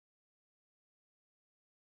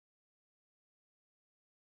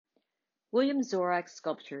William Zorach's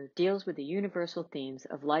sculpture deals with the universal themes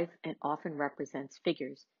of life and often represents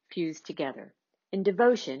figures fused together. In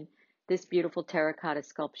Devotion, this beautiful terracotta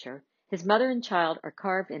sculpture, his mother and child are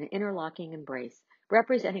carved in an interlocking embrace,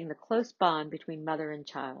 representing the close bond between mother and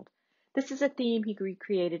child. This is a theme he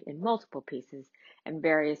recreated in multiple pieces and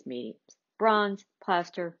various mediums: bronze,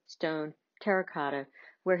 plaster, stone, terracotta,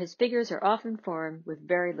 where his figures are often formed with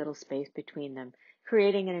very little space between them,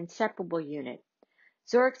 creating an inseparable unit.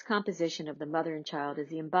 Zorach's composition of the mother and child is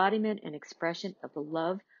the embodiment and expression of the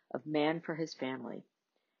love of man for his family.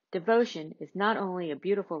 Devotion is not only a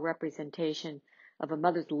beautiful representation of a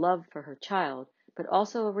mother's love for her child, but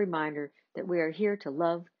also a reminder that we are here to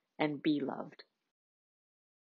love and be loved.